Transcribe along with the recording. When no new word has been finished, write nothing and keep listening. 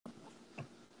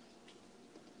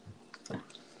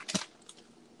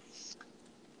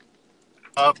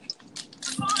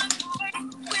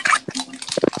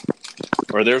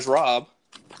Or there's Rob.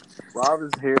 Rob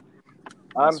is here.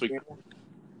 I'm here.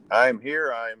 I'm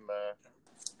here. I'm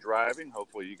driving.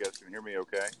 Hopefully you guys can hear me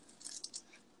okay.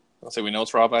 I'll say we know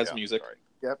it's Rob has music. Sorry.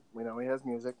 Yep, we know he has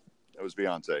music. That was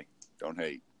Beyonce. Don't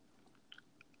hate.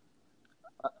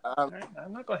 I'm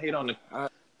not going to hate on the. I'm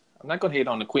not going to hate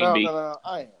on the Queen Bee. No.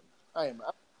 I am.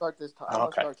 I'll start this time.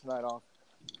 I'll start tonight off.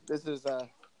 This is the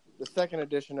second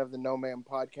edition of the No Man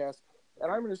podcast,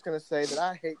 and I'm just going to say that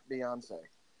I hate Beyonce.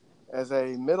 As a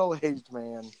middle-aged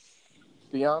man,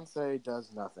 Beyonce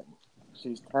does nothing.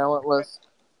 She's talentless.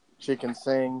 She can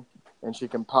sing, and she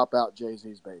can pop out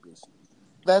Jay-Z's babies.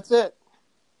 That's it.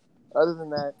 Other than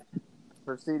that,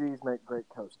 her CDs make great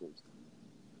coasters.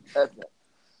 That's it.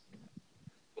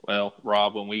 Well,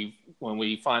 Rob, when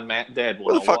we find Matt dead, we'll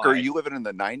What the know fuck why. are you living in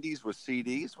the 90s with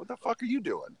CDs? What the fuck are you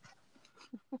doing?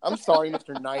 I'm sorry,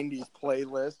 Mr. 90s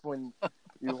playlist. When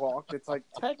you walked, it's like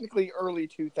technically early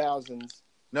 2000s.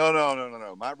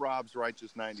 No. My Rob's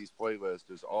Righteous 90s playlist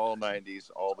is all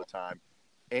 90s all the time.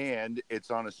 And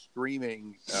it's on a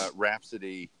streaming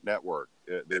Rhapsody network.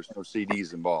 There's no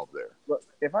CDs involved there. Look,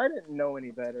 if I didn't know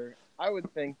any better, I would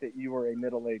think that you were a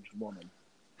middle-aged woman.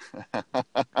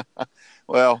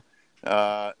 Well,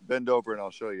 bend over and I'll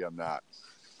show you I'm not.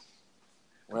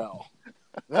 Well,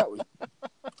 that was...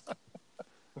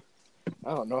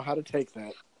 I don't know how to take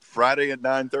that. Friday at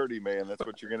 9:30, man. That's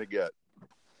what you're going to get.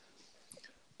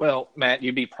 Well, Matt,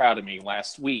 you'd be proud of me.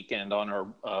 Last weekend on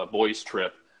our boys'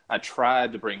 trip, I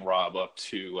tried to bring Rob up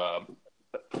to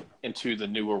into the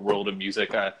newer world of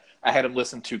music. I had him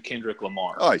listen to Kendrick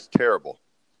Lamar. Oh, he's terrible.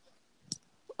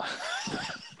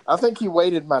 I think he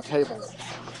waited my table.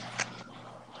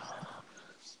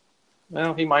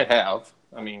 Well, he might have.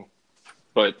 I mean,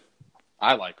 but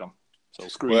I like him. So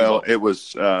screw you. Well, it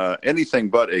was anything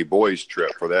but a boys'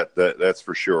 trip for that. That's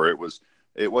for sure.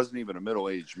 It wasn't even a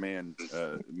middle-aged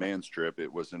man's trip.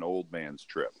 It was an old man's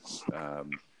trip.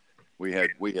 We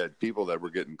had people that were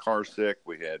getting car sick.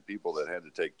 We had people that had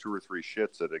to take 2 or 3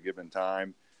 shits at a given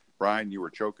time. Brian, you were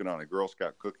choking on a Girl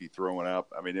Scout cookie, throwing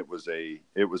up. I mean, it was a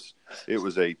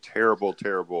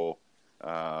terrible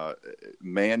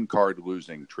man card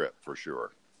losing trip for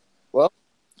sure. Well,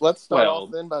 let's start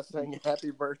off then by saying happy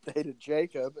birthday to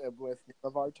Jacob with one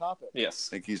of our topics. Yes,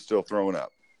 I think he's still throwing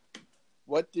up.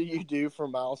 What do you do for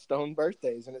milestone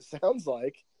birthdays? And it sounds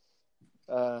like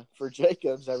for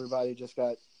Jacob's, everybody just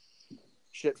got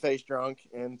shit-faced drunk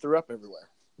and threw up everywhere.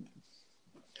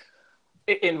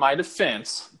 In my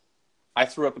defense, I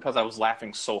threw up because I was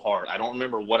laughing so hard. I don't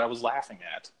remember what I was laughing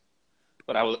at,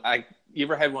 but you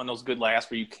ever had one of those good laughs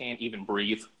where you can't even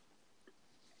breathe?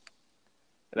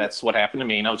 That's what happened to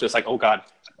me, and I was just like, oh God.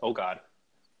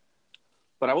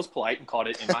 But I was polite and caught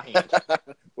it in my hand.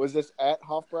 Was this at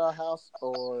Hofbrau House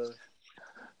or?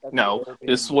 No,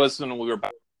 this was when we were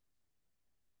back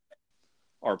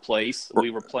our place. We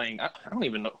were playing. I don't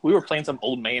even know. We were playing some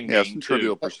old man game. Yeah, some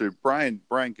Trivial Pursuit. Brian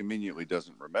conveniently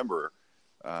doesn't remember.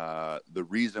 The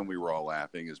reason we were all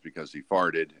laughing is because he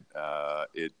farted.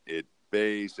 It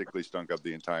basically stunk up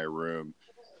the entire room.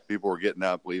 People were getting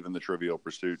up, leaving the Trivial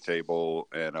Pursuit table,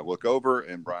 and I look over,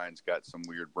 and Brian's got some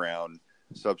weird brown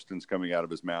substance coming out of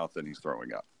his mouth, and he's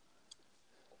throwing up.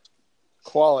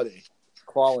 Quality.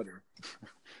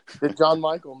 Did John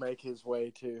Michael make his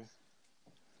way to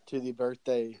the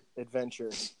birthday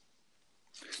adventure?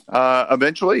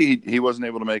 Eventually, he wasn't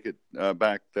able to make it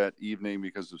back that evening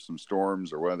because of some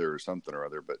storms or weather or something or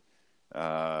other. But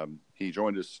he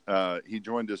joined us.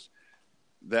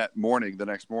 That morning, the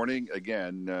next morning,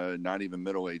 again, not even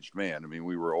middle-aged man. I mean,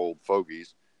 we were old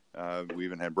fogies. We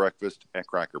even had breakfast at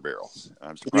Cracker Barrel.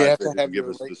 I'm surprised they didn't give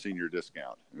us the senior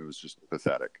discount. It was just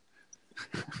pathetic.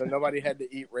 So nobody had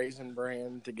to eat Raisin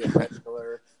Bran to get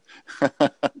regular.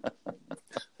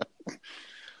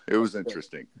 It was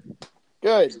interesting.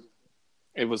 Good.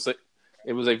 It was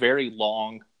a very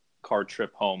long car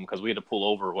trip home because we had to pull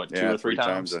over 2 or 3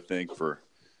 times. I think, for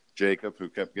Jacob, who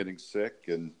kept getting sick.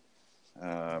 And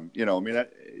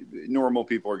normal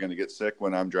people are going to get sick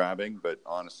when I'm driving, but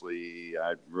honestly,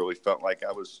 I really felt like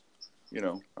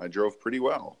I drove pretty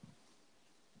well.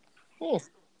 Cool.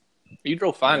 You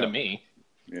drove fine to me.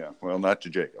 Yeah, well, not to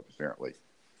Jacob, apparently.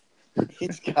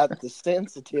 He's got the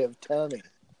sensitive tummy.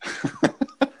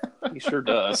 He sure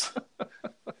does.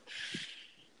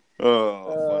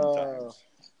 Fun times.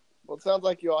 Well, it sounds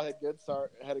like you all had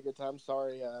a good time.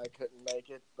 Sorry I couldn't make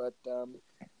it, but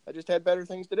I just had better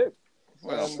things to do.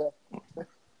 Well,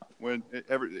 when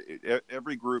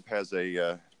every group has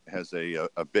a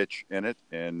bitch in it,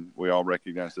 and we all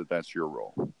recognize that that's your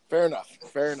role. Fair enough.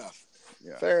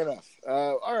 Yeah. Fair enough.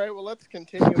 All right. Well, let's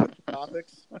continue with the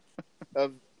topics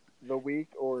of the week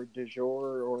or du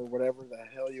jour or whatever the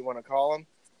hell you want to call them.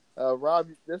 Rob,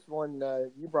 this one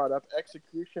you brought up: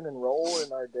 execution and role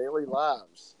in our daily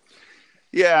lives.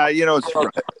 Yeah,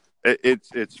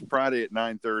 it's Friday at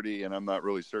 9:30, and I'm not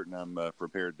really certain I'm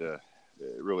prepared to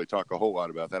really talk a whole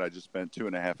lot about that. I just spent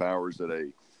 2.5 hours at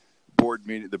a board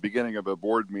meeting, the beginning of a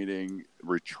board meeting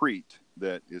retreat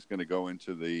that is going to go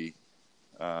into the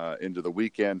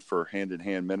weekend for Hand in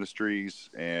Hand Ministries,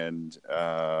 and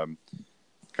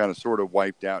kind of sort of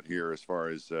wiped out here as far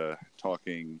as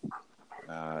talking,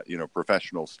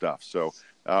 professional stuff. So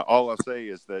all I'll say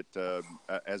is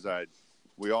that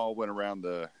we all went around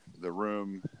the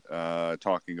room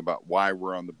talking about why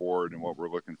we're on the board and what we're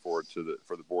looking forward to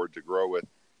for the board to grow with,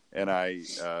 and I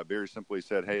very simply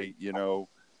said, hey,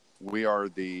 we are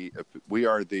the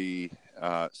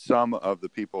sum of the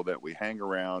people that we hang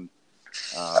around.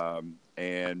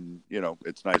 And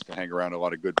it's nice to hang around a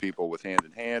lot of good people with Hand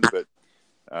in Hand, but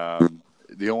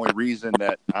the only reason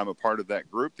that I'm a part of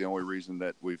that group, the only reason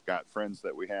that we've got friends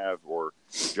that we have, or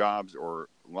jobs or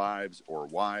lives or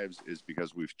wives, is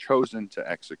because we've chosen to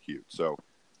execute. So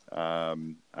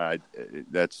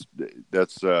that's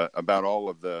about all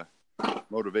of the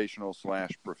motivational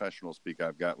 / professional speak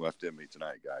I've got left in me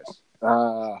tonight, guys.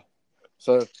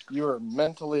 So you are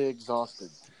mentally exhausted.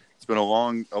 It's been a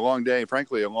long day,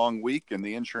 frankly, a long week in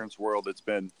the insurance world. It's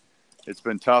been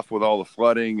tough with all the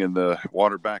flooding and the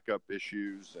water backup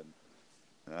issues, and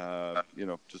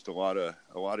just a lot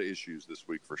of issues this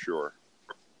week for sure.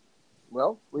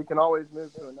 Well, we can always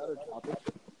move to another topic.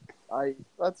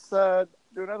 Let's do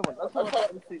another one. Let's talk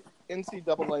about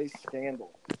NCAA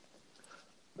scandal.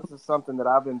 This is something that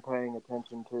I've been paying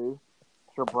attention to.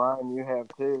 I'm sure, Brian, you have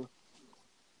too.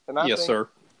 And Yes, sir.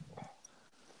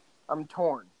 I'm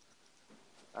torn.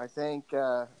 I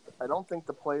don't think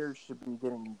the players should be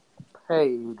getting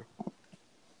paid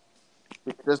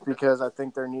just because I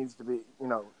think there needs to be,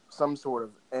 some sort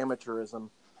of amateurism.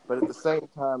 But at the same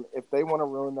time, if they want to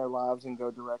ruin their lives and go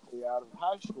directly out of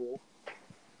high school,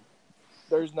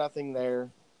 there's nothing there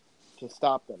to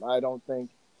stop them. I don't think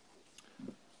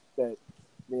that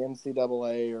the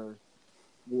NCAA or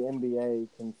the NBA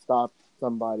can stop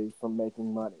somebody from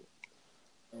making money.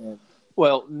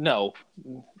 Well, no,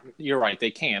 you're right.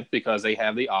 They can't, because they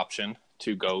have the option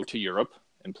to go to Europe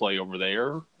and play over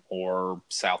there, or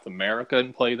South America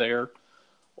and play there,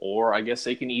 or I guess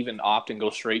they can even opt and go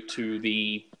straight to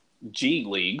the G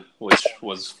League, which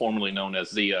was formerly known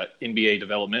as the NBA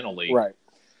Developmental League. Right.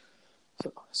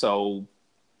 So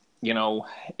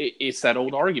it's that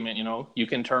old argument, you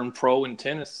can turn pro in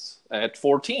tennis at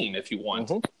 14 if you want.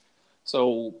 Mm-hmm.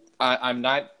 So I'm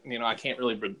not, I can't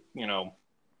really, an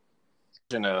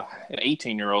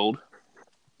 18-year-old,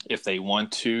 if they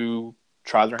want to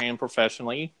try their hand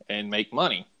professionally and make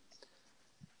money,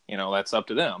 that's up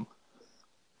to them.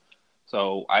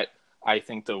 So I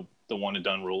think the one and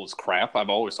done rule is crap. I've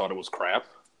always thought it was crap.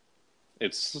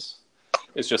 It's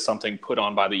just something put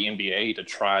on by the NBA to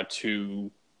try to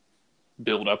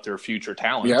build up their future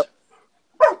talent. Yep.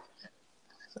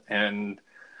 And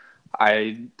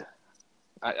I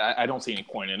don't see any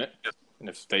point in it. And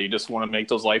if they just want to make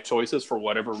those life choices for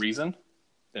whatever reason,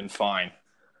 then fine.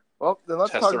 Well, then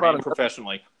let's Test talk their about hand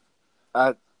professionally.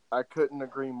 I couldn't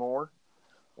agree more.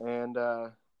 And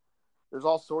there's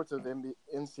all sorts of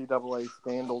NCAA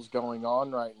scandals going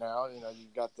on right now.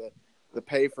 You've got the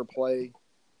pay-for-play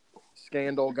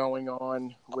scandal going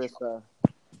on with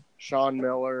Sean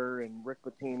Miller and Rick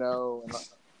Pitino and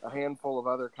a handful of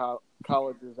other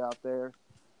colleges out there.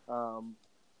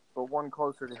 But one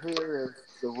closer to here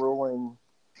is the ruling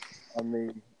on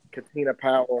the Katina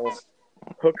Powell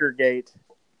Hookergate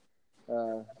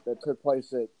that took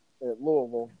place at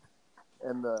Louisville,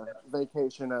 and the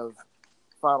vacation of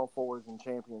Final Fours and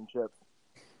championships.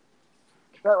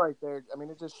 That right there,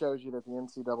 it just shows you that the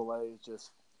NCAA is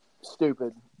just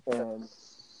stupid and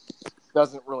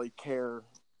doesn't really care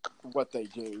what they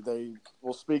do. They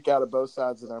will speak out of both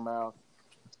sides of their mouth,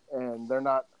 and they're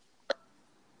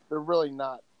really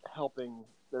not helping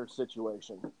their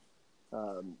situation.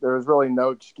 There's really no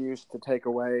excuse to take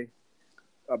away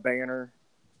a banner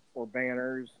or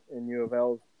banners in U of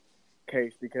L's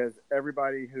case, because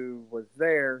everybody who was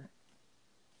there,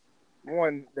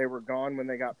 one, they were gone when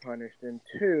they got punished, and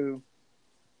two,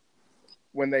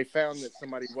 when they found that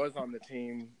somebody was on the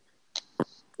team,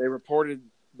 they reported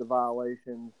the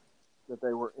violations that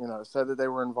they were, said that they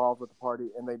were involved with the party,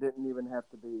 and they didn't even have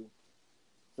to be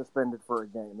suspended for a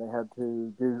game. They had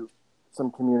to do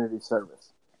some community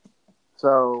service.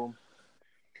 So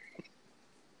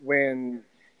when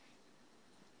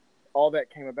all that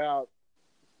came about,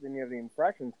 then you have the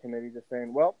infractions committee just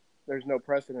saying, well, there's no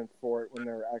precedent for it when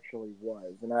there actually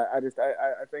was. And I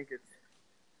think it's,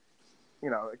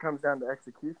 it comes down to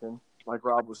execution, like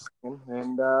Rob was saying.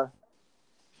 And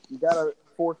you got to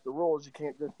force the rules. You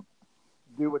can't just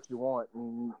do what you want.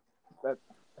 And that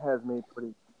has me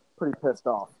pretty pissed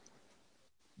off.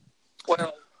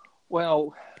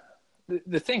 Well,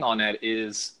 the thing on that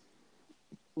is,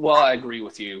 I agree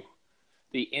with you.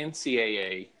 The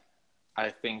NCAA, I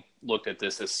think, looked at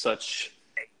this as such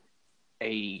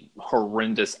a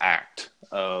horrendous act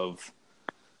of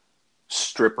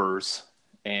strippers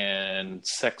and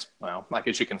sex. Well, I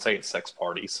guess you can say it's sex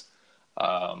parties.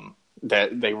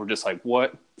 That they were just like,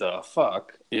 what the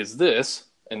fuck is this?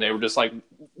 And they were just like,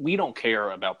 we don't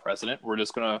care about precedent. We're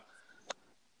just going to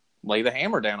lay the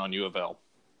hammer down on U of L.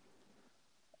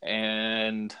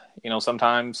 And,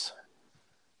 sometimes,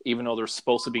 even though they're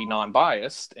supposed to be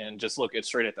non-biased and just look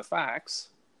straight at the facts,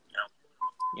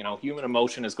 human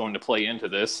emotion is going to play into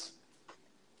this.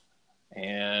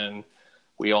 And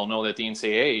we all know that the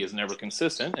NCAA is never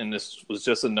consistent, and this was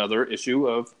just another issue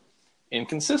of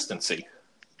inconsistency.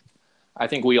 I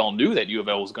think we all knew that U of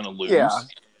L was going to lose. Yeah.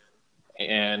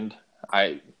 And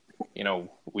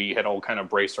we had all kind of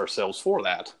braced ourselves for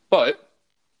that. But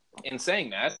in saying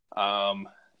that,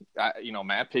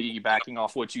 Matt, piggybacking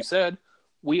off what you said,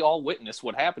 we all witnessed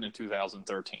what happened in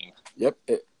 2013. Yep.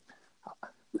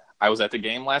 I was at the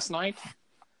game last night.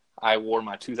 I wore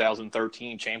my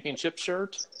 2013 championship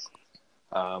shirt.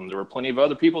 There were plenty of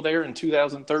other people there in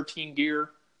 2013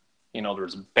 gear.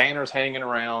 There's banners hanging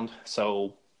around.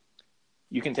 So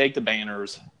you can take the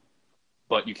banners,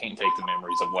 but you can't take the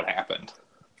memories of what happened.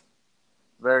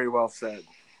 Very well said.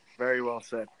 Very well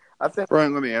said. I think,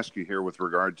 Brian, let me ask you here with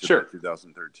regard to Sure. the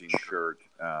 2013 shirt.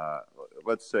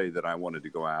 Let's say that I wanted to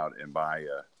go out and buy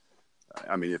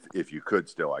if you could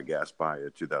still, I guess, buy a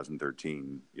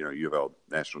 2013, U of L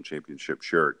national championship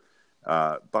shirt.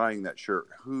 Buying that shirt,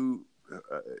 who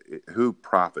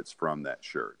profits from that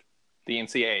shirt? The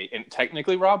NCAA. And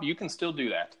technically, Rob, you can still do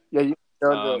that. Yeah, you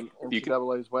can go to the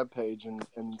NCAA's webpage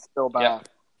and still buy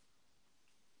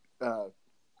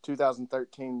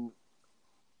 2013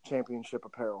 championship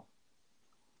apparel.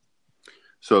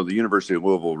 So the University of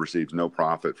Louisville receives no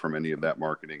profit from any of that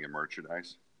marketing and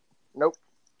merchandise? Nope.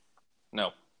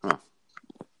 No. Huh.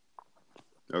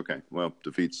 Okay. Well,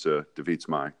 defeats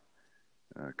my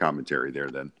commentary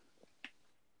there then.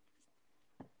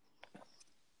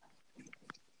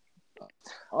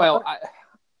 Well,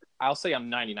 I'll say I'm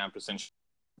 99% sure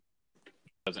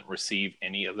doesn't receive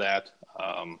any of that.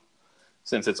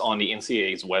 Since it's on the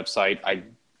NCAA's website,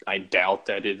 I doubt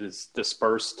that it is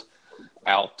dispersed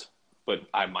out, but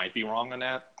I might be wrong on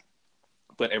that.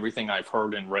 But everything I've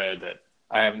heard and read, that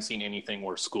I haven't seen anything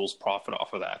where schools profit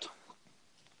off of that.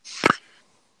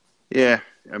 Yeah,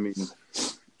 I mean,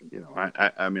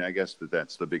 I guess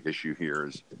that's the big issue here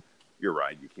is, you're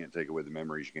right, you can't take away the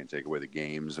memories, you can't take away the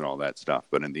games and all that stuff.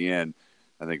 But in the end,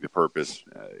 I think the purpose,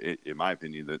 in my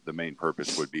opinion, the main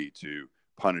purpose would be to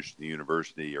punish the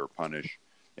university or punish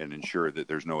and ensure that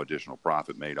there's no additional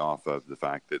profit made off of the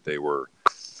fact that they were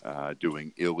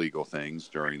doing illegal things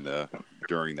during that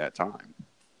time.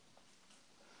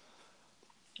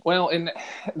 Well, and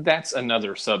that's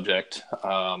another subject.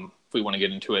 If we want to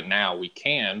get into it now, we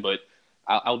can, but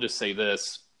I'll just say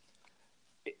this.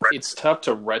 It's tough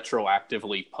to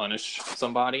retroactively punish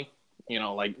somebody.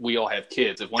 Like we all have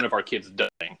kids. If one of our kids does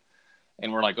something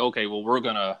and we're like, okay, well, we're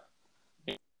going to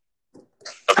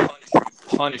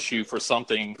punish you for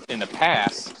something in the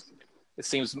past,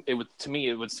 it would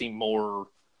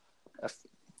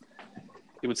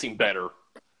seem better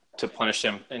to punish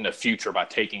them in the future by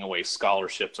taking away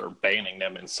scholarships or banning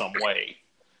them in some way,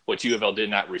 which U of L did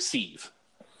not receive.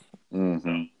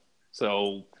 Mm-hmm.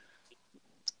 So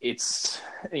it's,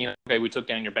 okay, we took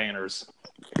down your banners.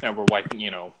 Now we're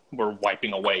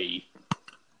wiping away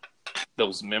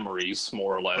those memories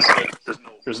more or less. But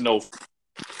there's no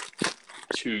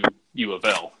to U of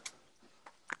L.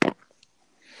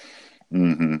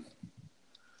 Mm-hmm.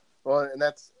 Well, and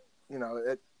that's,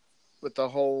 with the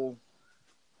whole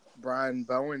Brian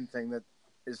Bowen thing that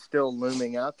is still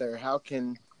looming out there, how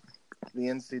can the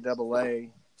NCAA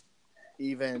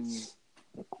even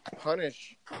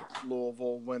punish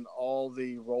Louisville when all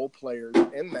the role players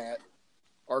in that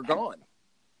are gone?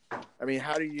 I mean,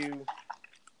 how do you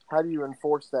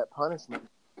enforce that punishment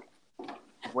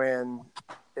when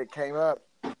it came up?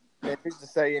 And who's to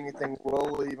say anything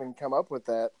will even come up with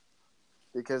that?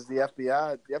 Because the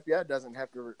FBI doesn't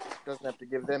have to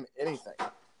give them anything.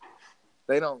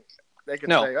 They can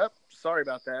say, "Oh, sorry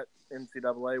about that,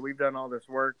 NCAA. We've done all this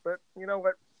work, but you know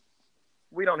what?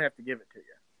 We don't have to give it to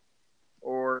you."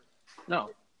 or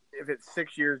No. if it's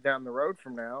 6 years down the road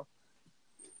from now,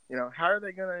 how are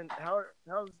they going to? How's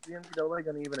the NCAA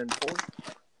going to even enforce?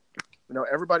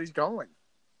 Everybody's going.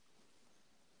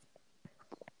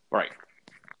 Right.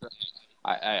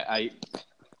 I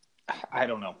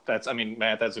don't know.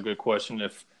 Matt, that's a good question.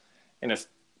 If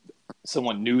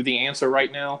someone knew the answer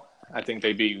right now, I think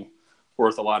they'd be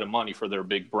worth a lot of money for their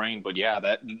big brain. But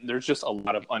yeah, there's just a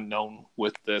lot of unknown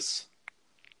with this.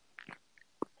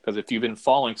 Because if you've been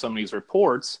following some of these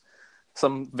reports,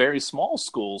 some very small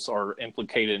schools are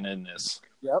implicated in this.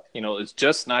 Yep. It's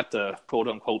just not the quote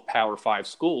unquote Power 5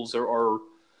 schools. There are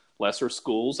lesser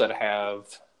schools that have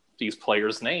these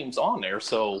players' names on there.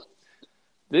 So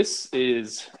this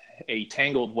is a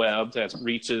tangled web that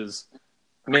reaches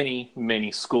many,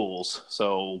 many schools.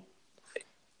 So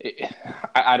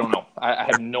I don't know. I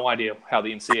have no idea how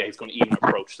the NCAA is going to even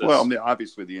approach this. Well,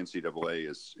 obviously the NCAA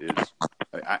is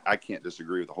I can't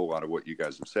disagree with a whole lot of what you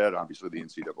guys have said. Obviously the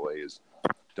NCAA has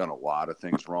done a lot of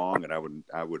things wrong, and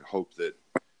I would hope that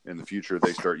in the future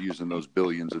they start using those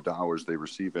billions of dollars they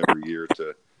receive every year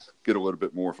to get a little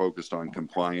bit more focused on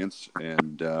compliance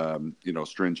and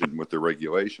stringent with the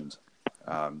regulations.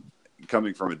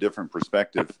 Coming from a different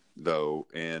perspective, though,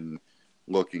 and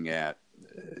looking at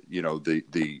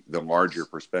the larger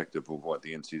perspective of what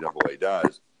the NCAA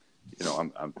does,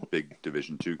 I'm a big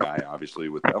Division II guy, obviously,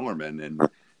 with Bellarmine, and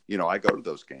I go to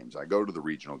those games. I go to the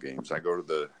regional games. I go to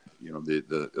the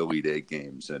Elite Eight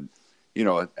games, and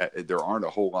there aren't a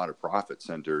whole lot of profit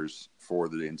centers for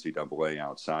the NCAA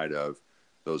outside of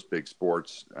those big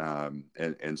sports,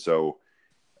 and so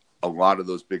a lot of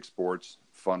those big sports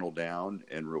funnel down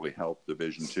and really help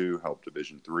Division II, help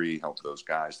Division III, help those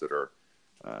guys that are,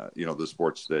 the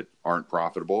sports that aren't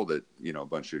profitable, that, a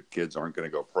bunch of kids aren't going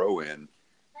to go pro in.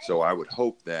 So I would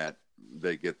hope that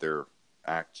they get their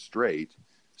act straight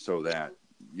so that,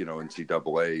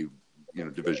 NCAA,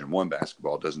 Division I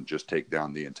basketball doesn't just take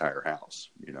down the entire house,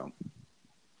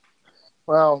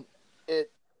 Well, the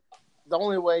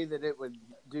only way that it would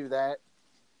do that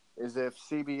is if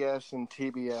CBS and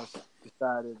TBS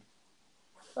decided,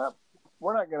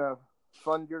 we're not going to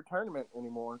fund your tournament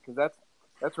anymore, because that's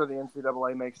where the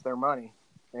NCAA makes their money,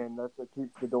 and that's what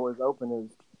keeps the doors open is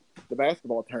the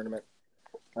basketball tournament.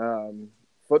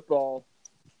 Football,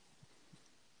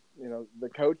 the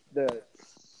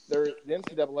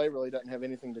NCAA really doesn't have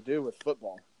anything to do with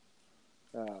football.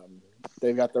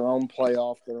 They've got their own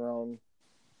playoff, their own,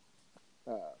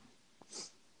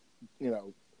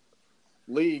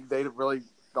 league. The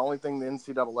only thing the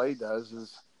NCAA does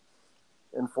is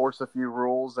enforce a few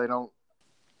rules. They don't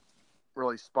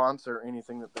really sponsor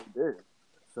anything that they do.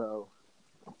 So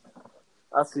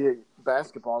I see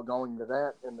basketball going to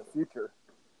that in the future,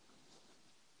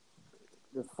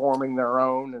 just forming their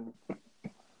own and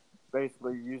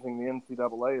basically using the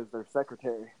NCAA as their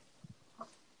secretary.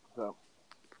 So,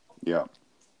 yeah.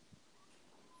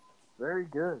 Very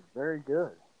good. Very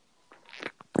good.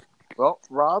 Well,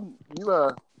 Rob, you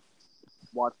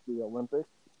watched the Olympics.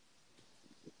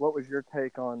 What was your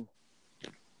take on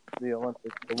the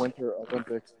Olympics, the Winter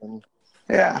Olympics? And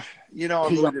yeah, I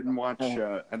really didn't watch.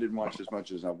 I didn't watch as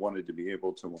much as I wanted to be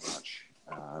able to watch.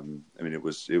 There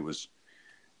was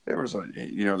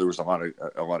a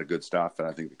lot of good stuff, and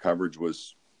I think the coverage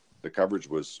was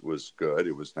good.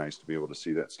 It was nice to be able to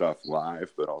see that stuff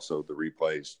live, but also the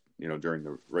replays, during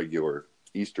the regular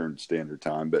Eastern Standard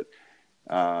Time. But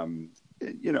I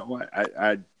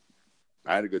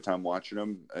had a good time watching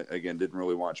them. Again, didn't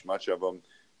really watch much of them.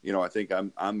 I think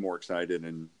I'm more excited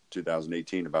in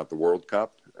 2018 about the World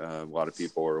Cup. A lot of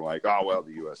people are like, oh, well,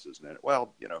 the U.S. isn't in it.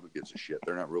 Well, who gives a shit?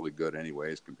 They're not really good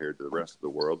anyways compared to the rest of the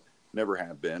world. Never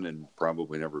have been, and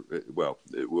probably never. Well,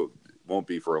 won't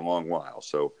be for a long while.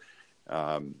 So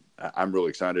I'm really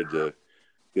excited to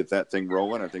get that thing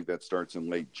rolling. I think that starts in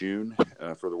late June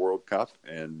for the World Cup,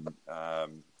 and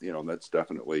that's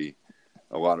definitely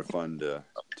a lot of fun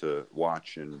to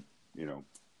watch and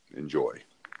enjoy.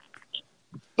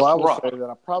 Well, I will say that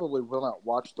I probably will not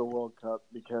watch the World Cup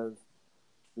because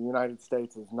the United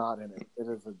States is not in it. It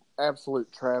is an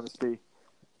absolute travesty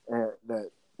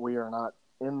that we are not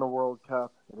in the World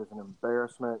Cup. It is an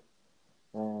embarrassment,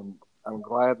 and I'm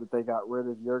glad that they got rid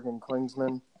of Jurgen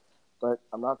Klinsmann, but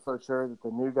I'm not so sure that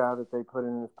the new guy that they put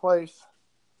in his place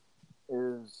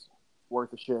is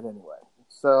worth a shit anyway.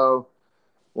 So,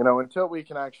 until we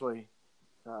can actually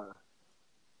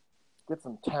get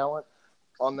some talent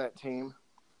on that team,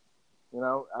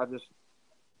 we're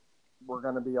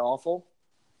going to be awful,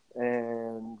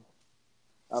 and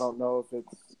I don't know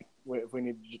if we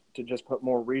need to just put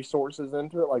more resources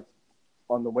into it, like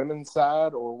on the women's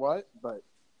side or what, but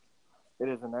it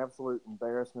is an absolute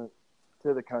embarrassment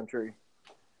to the country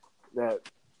that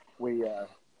we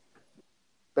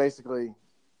basically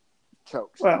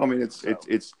choked. Well, I mean,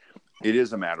 it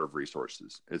is a matter of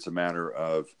resources. It's a matter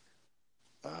of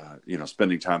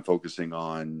spending time focusing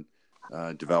on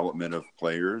development of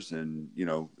players, and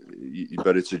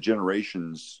but it's a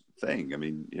generations thing. I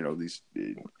mean, these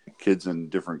kids in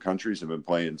different countries have been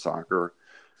playing soccer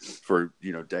for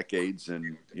decades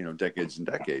and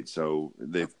decades. So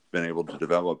they've been able to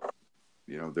develop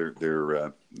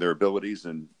their abilities,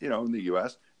 and in the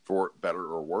U.S., for better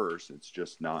or worse, it's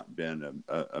just not been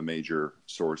a major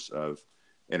source of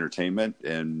entertainment.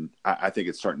 And I think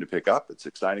it's starting to pick up. It's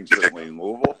exciting, certainly in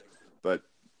Louisville, but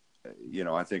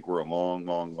I think we're a long,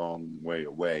 long, long way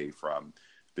away from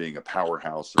being a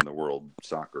powerhouse in the world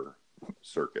soccer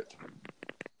circuit.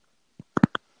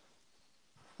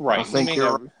 Right. I think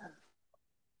you're.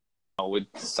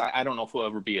 I don't know if we'll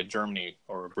ever be a Germany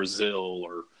or a Brazil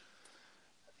or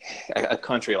a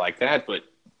country like that, but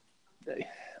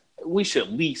we should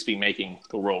at least be making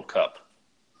the World Cup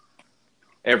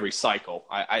every cycle.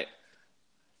 I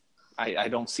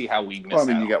don't see how we miss. Well,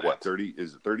 I mean, you got what, 30?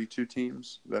 Is it 32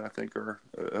 teams that I think are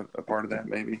a part of that?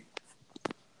 Maybe.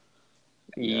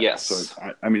 Yes.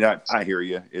 So I hear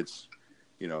you. It's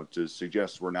to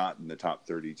suggest we're not in the top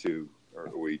 32,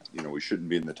 or we shouldn't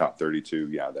be in the top 32.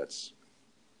 Yeah, that's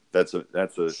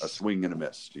a swing and a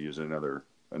miss, to use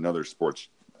another sports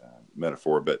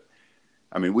metaphor. But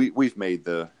I mean, we've made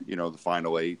the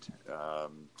final 8.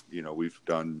 We've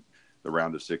done the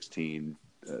round of 16.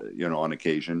 On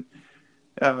occasion.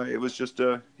 It was just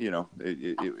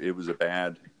it was a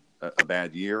bad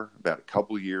year, about a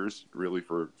couple of years really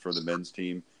for the men's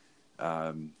team.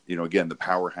 Again, the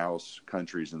powerhouse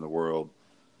countries in the world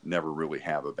never really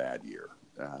have a bad year.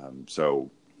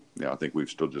 So I think we've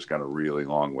still just got a really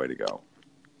long way to go.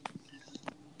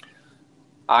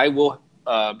 I will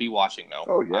be watching though.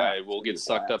 Oh yeah, I will get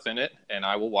sucked up in it, and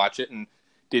I will watch it. And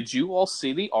did you all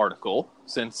see the article?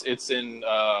 Since it's in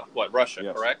Russia,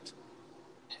 yes. Correct?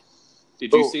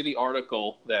 Did you see the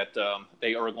article that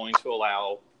they are going to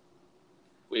allow,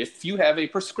 if you have a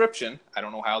prescription, I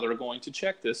don't know how they're going to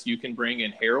check this, you can bring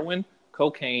in heroin,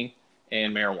 cocaine,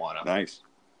 and marijuana. Nice.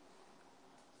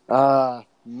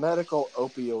 Medical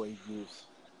opioid use.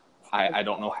 I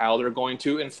don't know how they're going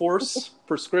to enforce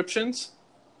prescriptions.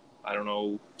 I don't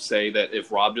know, say that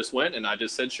if Rob just went and I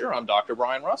just said, sure, I'm Dr.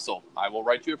 Brian Russell, I will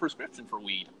write you a prescription for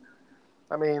weed.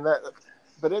 I mean,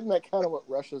 but isn't that kind of what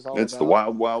Russia's all about? It's the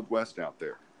wild, wild west out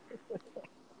there.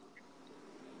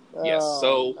 Yes,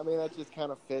 so... I mean, that's just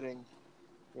kind of fitting.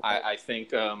 I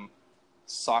think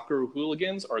soccer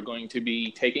hooligans are going to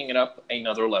be taking it up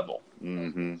another level.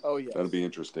 Mm-hmm. Oh, yes. That'll be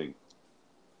interesting.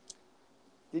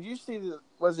 Did you see,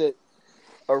 was it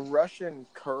a Russian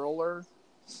curler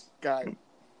got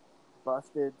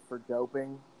busted for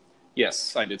doping?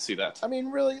 Yes, I did see that. I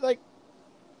mean, really,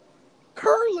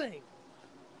 curling.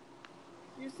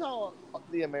 You saw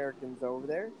the Americans over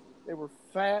there. They were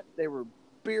fat. They were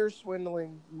beer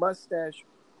swindling, mustache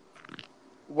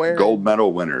wearing. Gold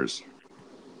medal winners.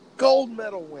 Gold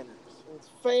medal winners. It's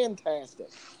fantastic.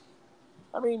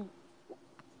 I mean,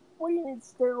 what do you need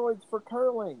steroids for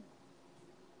curling?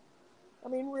 I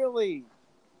mean, really,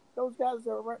 those guys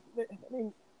are. I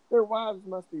mean, their wives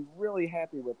must be really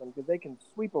happy with them because they can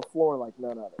sweep a floor like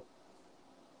none other.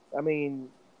 I mean,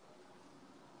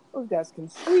 those guys can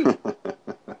sweep.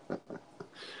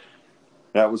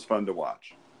 That was fun to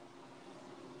watch.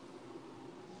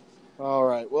 All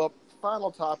right. Well, final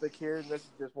topic here, and this is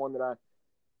just one that I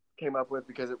came up with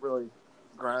because it really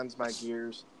grinds my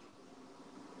gears.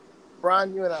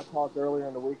 Brian, you and I talked earlier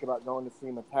in the week about going to see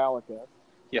Metallica.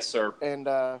 Yes, sir. And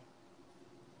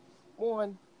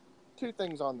two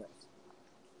things on this.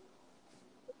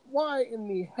 Why in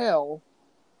the hell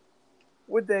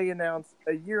would they announce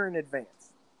a year in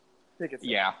advance tickets?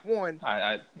 Yeah. One.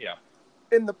 Yeah.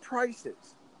 And the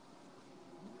prices.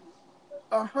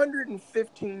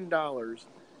 $115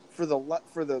 for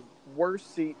the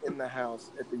worst seat in the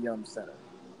house at the Yum Center.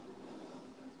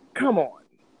 Come on.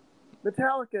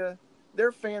 Metallica,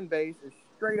 their fan base is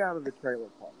straight out of the trailer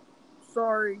park.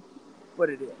 Sorry, but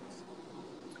it is.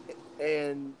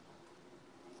 And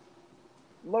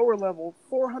lower level,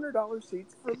 $400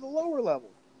 seats for the lower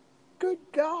level. Good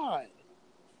God.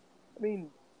 I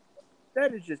mean,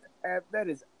 that is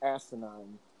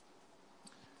asinine.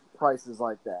 Prices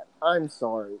like that. I'm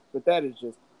sorry, but that is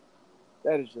just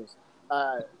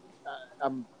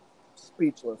I'm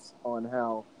speechless on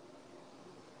how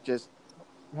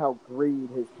greed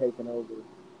has taken over,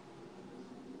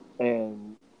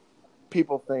 and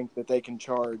people think that they can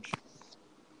charge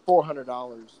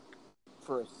 $400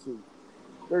 for a seat.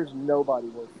 There's nobody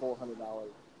worth $400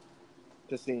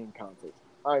 to see in concert.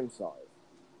 I'm sorry.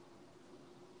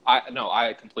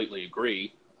 I completely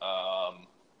agree. I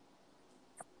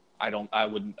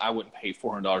wouldn't pay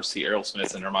 $400 to see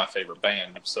Aerosmith, and they're my favorite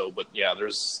band. So, but yeah,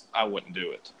 I wouldn't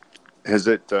do it. Has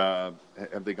it? Have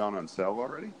they gone on sale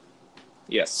already?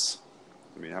 Yes.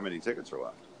 I mean, how many tickets are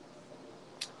left?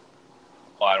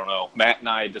 Well, I don't know. Matt and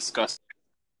I discussed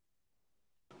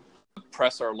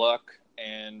press our luck,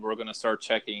 and we're going to start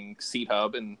checking Seat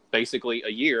Hub in basically a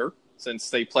year, since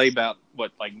they play about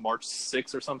March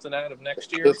 6th or something out of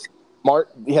next year.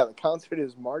 The concert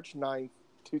is March 9th,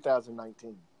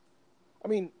 2019. I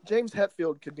mean, James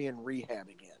Hetfield could be in rehab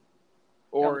again.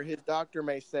 Or his doctor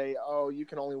may say, oh, you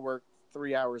can only work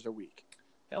 3 hours a week.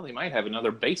 Hell, they might have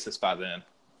another bassist by then.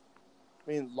 I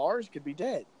mean, Lars could be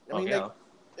dead. A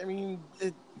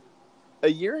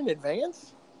year in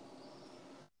advance?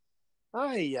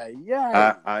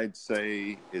 I'd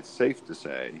say it's safe to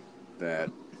say that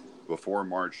before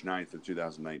March 9th of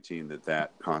 2019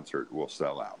 that concert will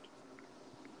sell out.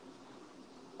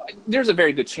 There's a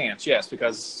very good chance, yes,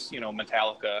 because,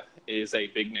 Metallica is a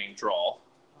big name draw.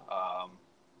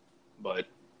 But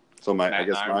so my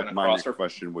next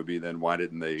question would be then, why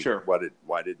didn't they? Sure.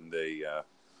 Why didn't they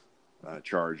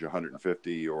charge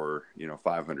 $150 or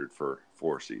 $500 for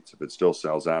 4 seats? If it still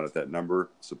sells out at that number,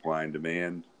 supply and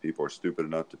demand, people are stupid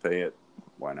enough to pay it.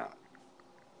 Why not?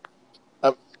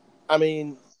 I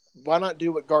mean, why not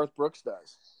do what Garth Brooks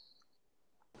does?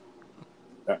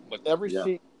 Every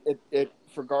seat it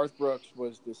for Garth Brooks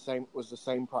was the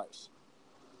same price,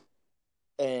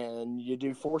 and you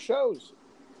do 4 shows.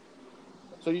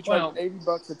 So you charge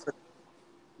 $80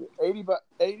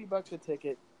 a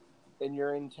ticket, and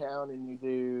you're in town, and you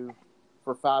do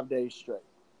for 5 days straight.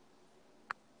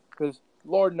 Because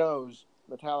Lord knows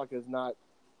Metallica is not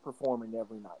performing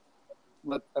every night.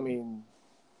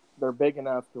 They're big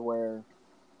enough to where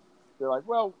they're like,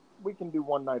 well, we can do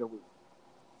 1 night a week,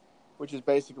 which is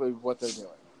basically what they're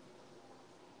doing.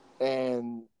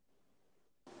 And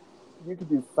you could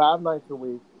do 5 nights a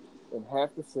week in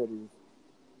half the cities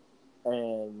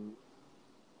and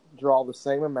draw the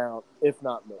same amount, if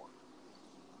not more.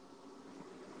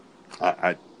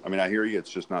 I hear you. It's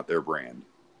just not their brand.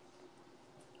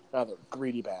 Now they're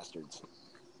greedy bastards.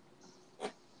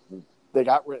 They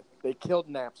killed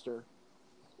Napster,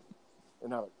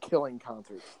 and now they're killing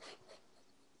concerts.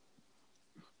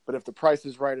 But if the price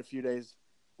is right a few days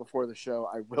before the show,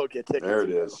 I will get tickets. There it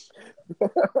is.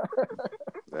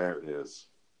 There it is.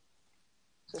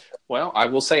 Well, I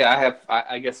will say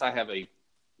I guess I have a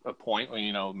point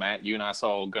when, Matt, you and I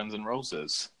saw Guns N'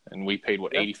 Roses, and we paid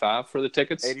 $85 for the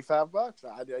tickets? $85.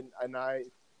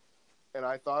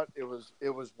 I thought it was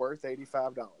worth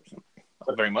 $85.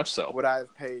 Oh, very much so. Would I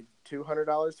have paid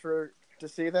 $200 to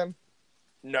see them?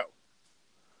 No.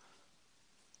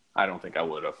 I don't think I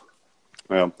would have.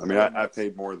 Well, I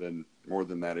paid more than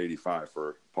that $85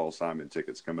 for Paul Simon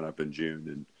tickets coming up in June,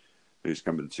 and he's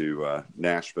coming to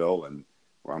Nashville, and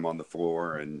where I'm on the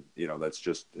floor, and that's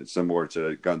just it's similar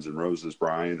to Guns N' Roses,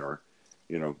 Brian, or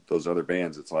those other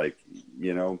bands. It's like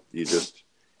it's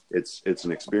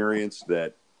an experience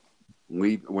that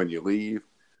when you leave,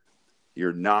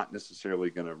 you're not necessarily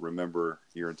going to remember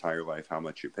your entire life how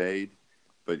much you paid,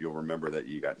 but you'll remember that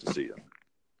you got to see them.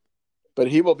 But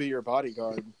he will be your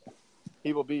bodyguard.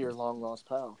 He will be your long lost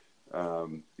pal.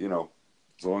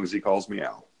 As long as he calls me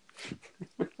Al.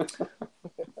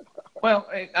 Well,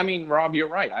 Rob, you're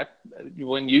right.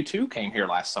 When you two came here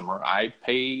last summer, I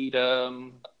paid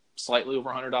slightly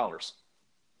over $100.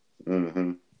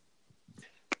 Mm-hmm.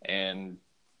 And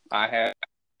I had.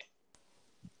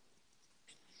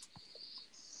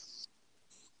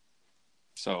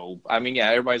 So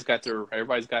everybody's got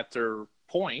their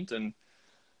point, and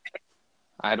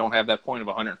I don't have that point of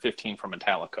 115 from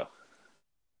Metallica.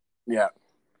 Yeah,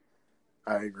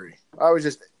 I agree. I was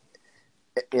just,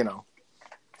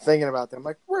 thinking about them.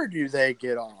 Like, where do they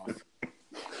get off?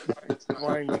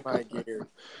 Grind my gear.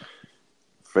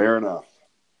 Fair enough.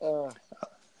 All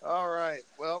right.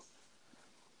 Well,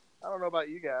 I don't know about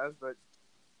you guys, but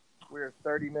we're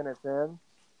 30 minutes in,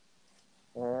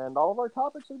 and all of our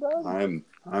topics are done.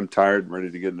 I'm tired and ready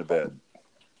to get into bed.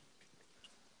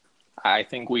 I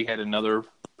think we had another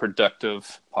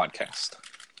productive podcast.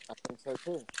 I think so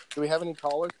too. Do we have any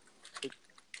callers?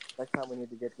 Next time we need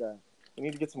to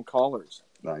get some callers.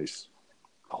 Nice.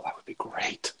 Oh, that would be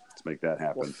great. Let's make that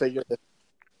happen. We'll figure it.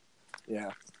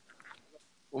 Yeah.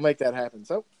 We'll make that happen.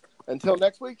 So, until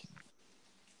next week,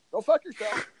 go fuck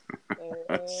yourself.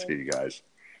 See you guys.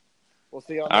 We'll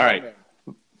see you on All right. Man.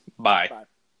 Bye. Bye.